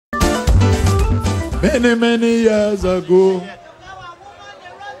Many, many years ago,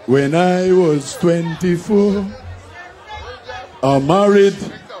 when I was 24, I married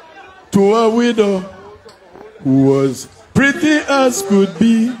to a widow who was pretty as could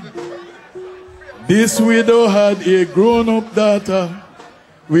be. This widow had a grown-up daughter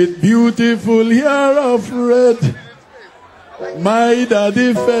with beautiful hair of red. My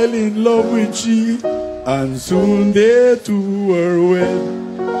daddy fell in love with she, and soon they two were wed.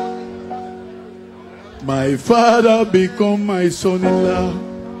 My father became my son-in-law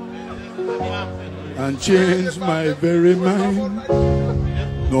and changed my very mind.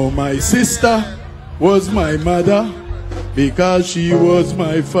 No, my sister was my mother because she was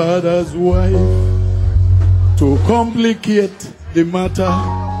my father's wife. To complicate the matter,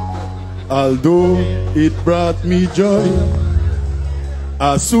 although it brought me joy,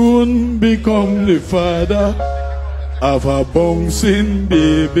 I soon become the father of a bouncing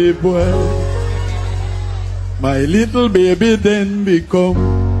baby boy. My little baby then become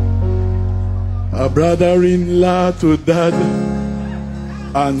a brother-in-law to dad,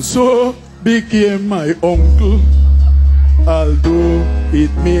 and so became my uncle, although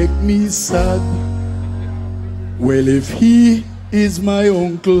it make me sad. Well, if he is my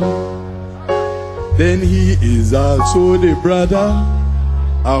uncle, then he is also the brother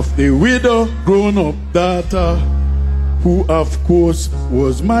of the widow grown-up daughter, who of course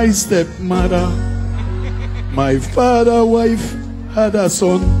was my stepmother. My father's wife had a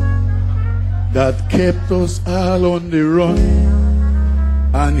son that kept us all on the run,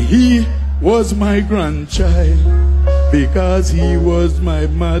 and he was my grandchild because he was my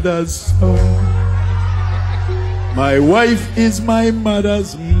mother's son. My wife is my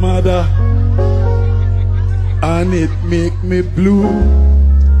mother's mother, and it make me blue,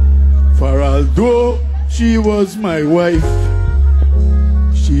 for although she was my wife,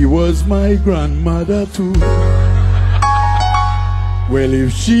 she was my grandmother too. Well,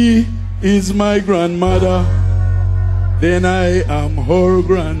 if she is my grandmother, then I am her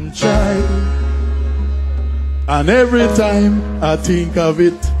grandchild. And every time I think of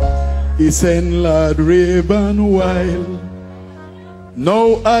it, it sends Lord Rhaburn wild.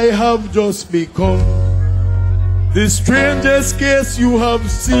 Now I have just become the strangest case you have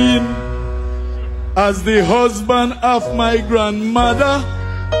seen. As the husband of my grandmother,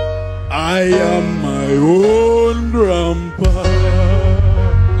 I am my own grandpa.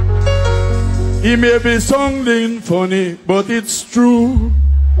 He may be sounding funny, but it's true.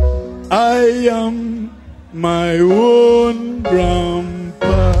 I am my own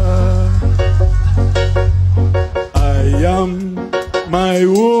grandpa. I am my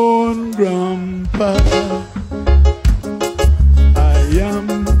own grandpa. I am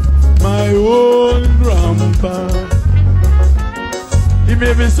my own grandpa. He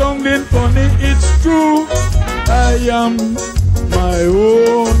may be sounding funny, it's true. I am my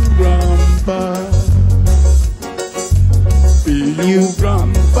own grandpa. Feel you,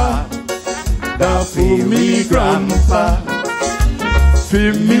 grandpa. Da feel me, grandpa.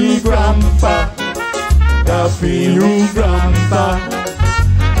 Feel me, grandpa. Da feel you, grandpa.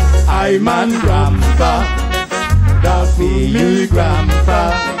 I man, grandpa. Da feel me,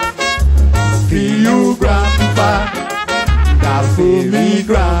 grandpa. Feel you, grandpa. Da feel me,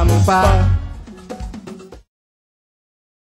 grandpa.